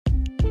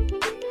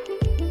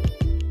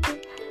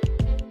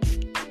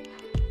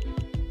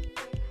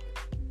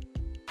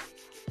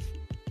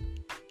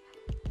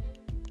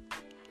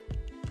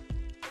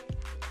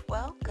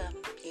Welcome,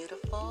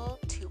 beautiful,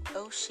 to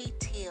Oshi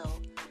Teal.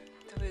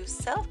 Through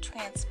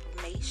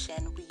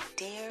self-transformation, we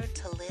dare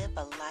to live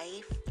a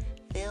life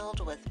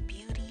filled with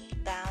beauty,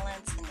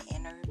 balance, and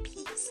inner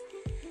peace.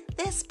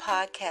 This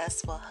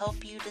podcast will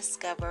help you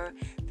discover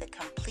the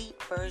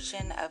complete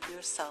version of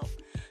yourself.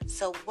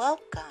 So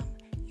welcome,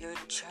 your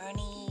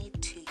journey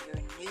to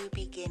your new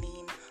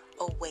beginning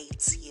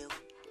awaits you.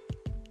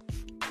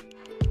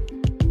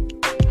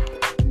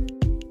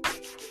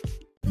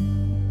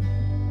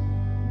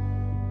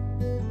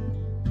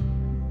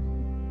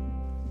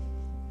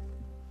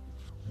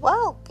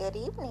 Well, good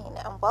evening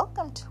and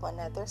welcome to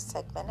another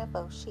segment of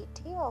Oshi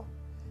Teal.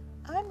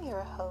 I'm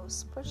your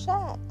host,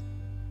 Brigitte.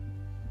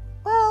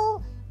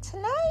 Well,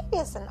 tonight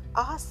is an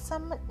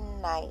awesome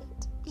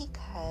night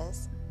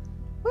because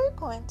we're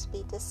going to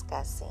be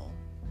discussing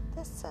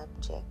the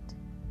subject,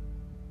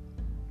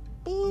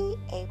 be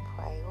a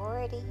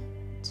priority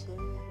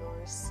to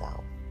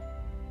yourself.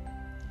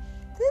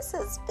 This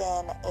has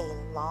been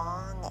a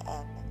long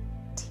and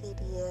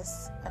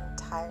tedious and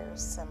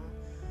tiresome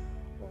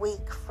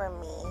week for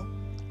me.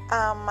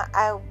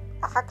 I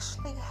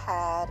actually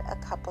had a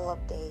couple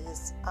of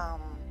days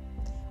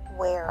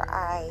where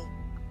I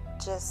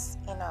just,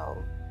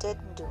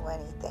 didn't do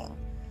anything.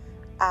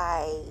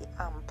 I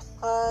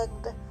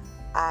unplugged,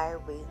 I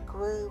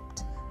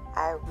regrouped,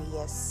 I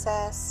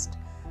reassessed,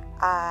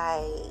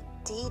 I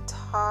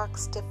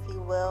detoxed, if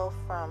you will,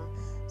 from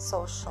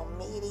social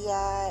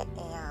media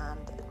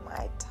and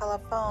my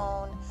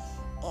telephone,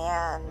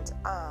 and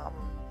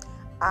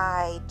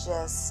I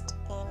just,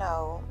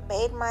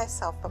 made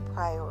myself a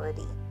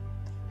priority.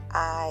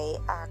 I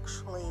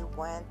actually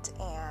went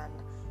and,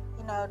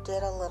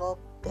 did a little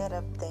bit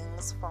of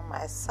things for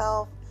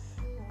myself.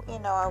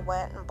 I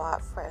went and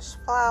bought fresh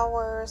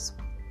flowers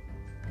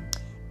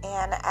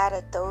and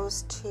added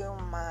those to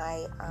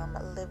my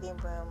living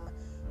room,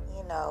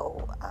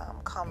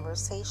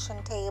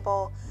 conversation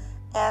table.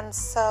 And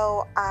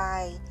so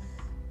I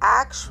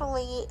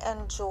actually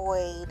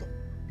enjoyed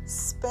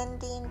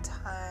spending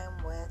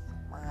time with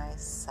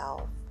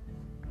myself.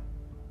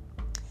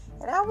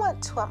 And I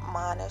want to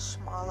admonish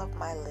all of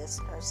my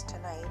listeners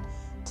tonight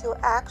to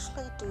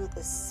actually do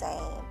the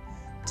same,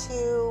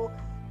 to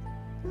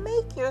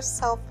make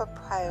yourself a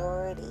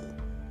priority.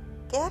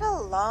 Get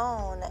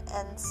alone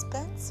and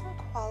spend some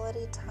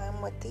quality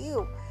time with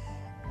you.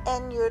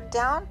 In your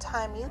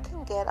downtime, you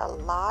can get a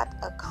lot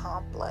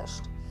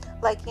accomplished.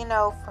 Like,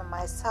 for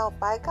myself,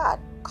 I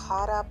got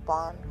caught up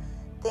on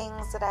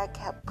things that I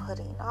kept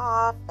putting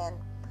off, and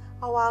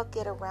I'll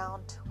get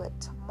around to it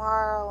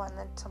tomorrow, and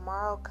then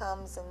tomorrow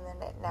comes and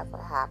then it never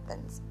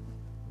happens.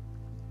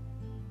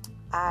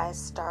 I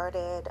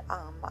started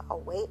a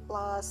weight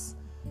loss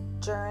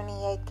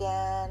journey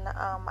again.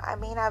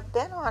 I've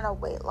been on a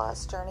weight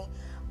loss journey,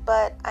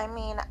 but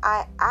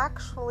I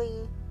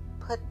actually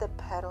put the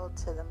pedal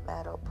to the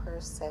metal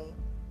per se.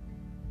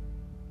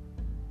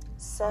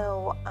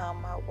 So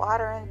my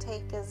water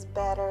intake is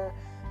better.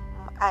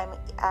 I'm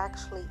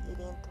actually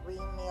eating 3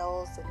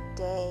 meals a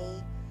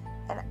day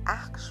and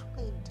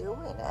actually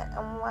doing it.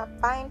 And I'm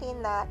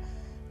finding that,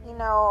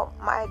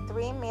 my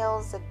 3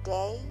 meals a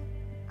day,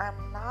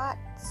 I'm not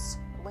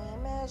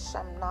squeamish.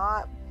 I'm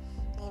not,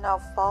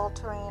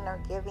 faltering or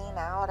giving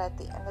out at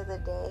the end of the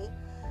day.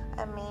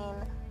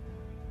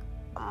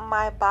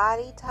 My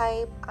body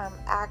type, I'm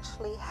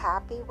actually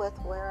happy with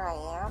where I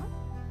am,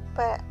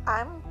 but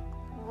I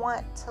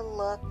want to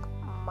look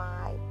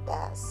my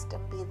best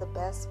and be the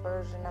best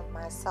version of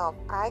myself.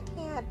 I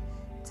can't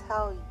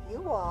tell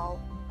you all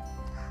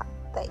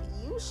that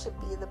you should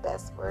be the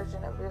best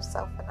version of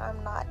yourself, and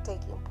I'm not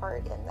taking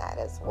part in that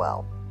as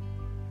well.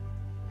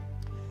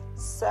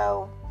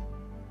 So,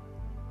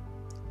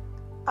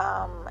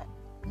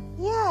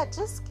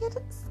 just get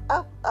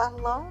some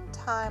alone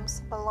time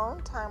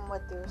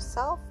with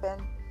yourself,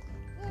 and,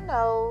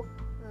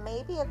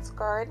 maybe it's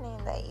gardening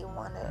that you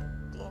want to,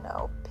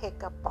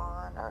 pick up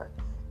on, or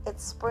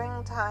it's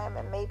springtime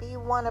and maybe you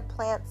want to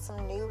plant some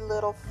new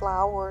little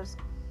flowers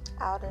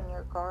out in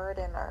your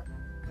garden, or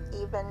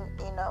even,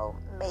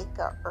 make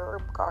a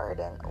herb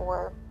garden,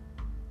 or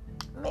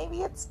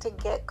maybe it's to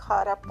get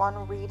caught up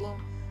on reading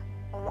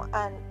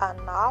a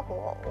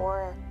novel,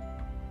 or,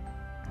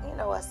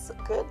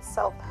 a good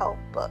self-help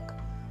book,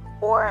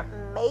 or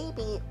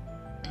maybe,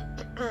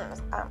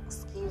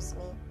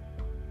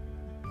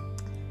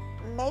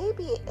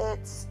 maybe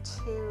it's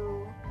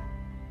to,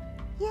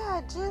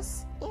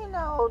 just,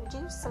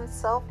 do some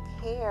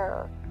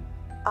self-care,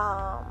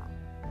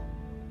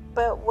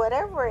 but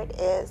whatever it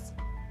is,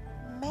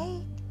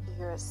 make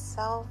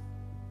yourself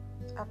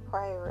a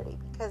priority,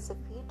 because if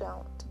you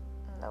don't,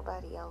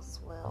 nobody else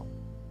will.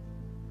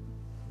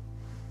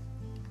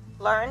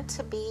 Learn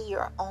to be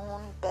your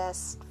own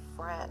best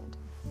friend.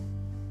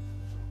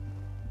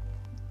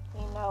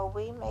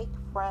 We make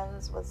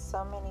friends with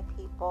so many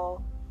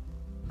people.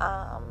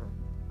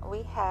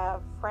 We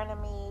have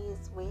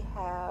frenemies, we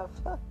have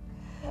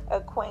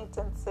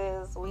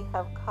acquaintances, we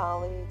have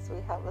colleagues,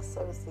 we have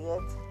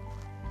associates,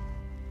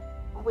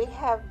 we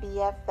have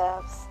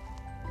BFFs,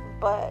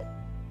 but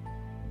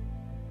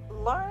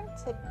learn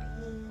to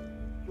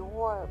be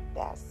your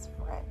best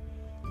friend.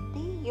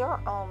 Be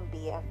your own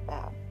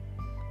BFF,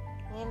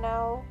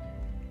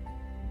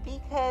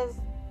 because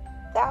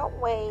that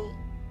way,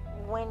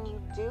 when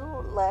you do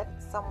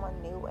let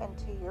someone new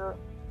into your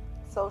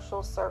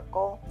social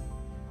circle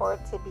or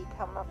to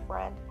become a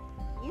friend,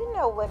 you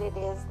know what it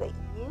is that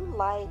you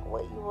like,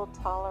 what you will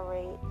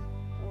tolerate,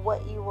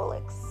 what you will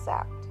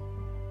accept.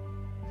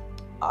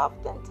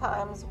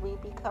 Oftentimes, we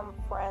become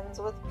friends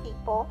with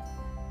people,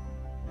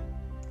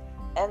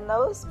 and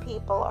those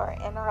people are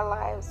in our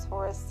lives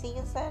for a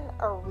season,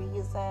 a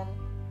reason,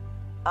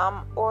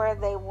 or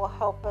they will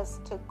help us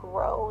to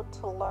grow,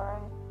 to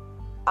learn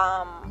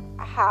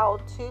how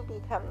to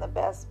become the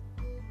best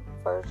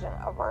version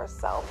of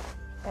ourselves.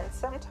 And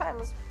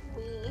sometimes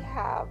we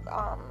have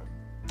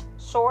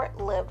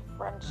short-lived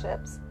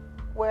friendships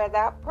where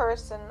that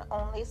person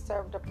only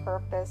served a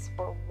purpose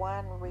for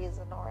one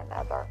reason or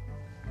another.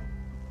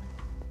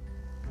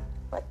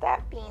 With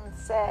that being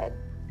said,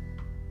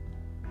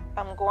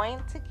 I'm going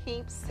to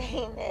keep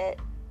saying it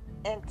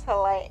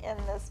until I end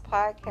this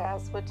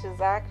podcast, which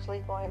is actually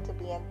going to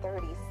be in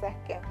 30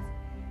 seconds.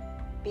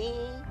 Be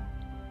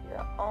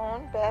your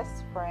own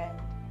best friend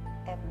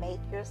and make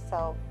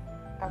yourself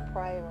a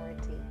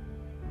priority.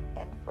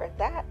 And for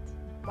that,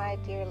 my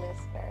dear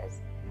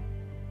listeners,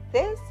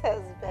 this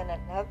has been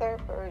another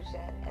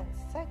version and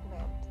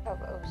segment of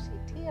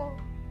OCTO.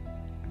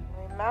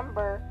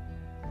 Remember,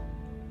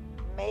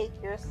 make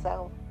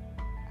yourself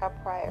a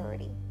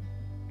priority,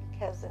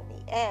 because in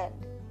the end,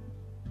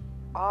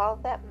 all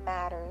that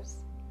matters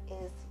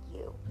is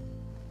you.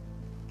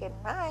 Good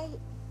night.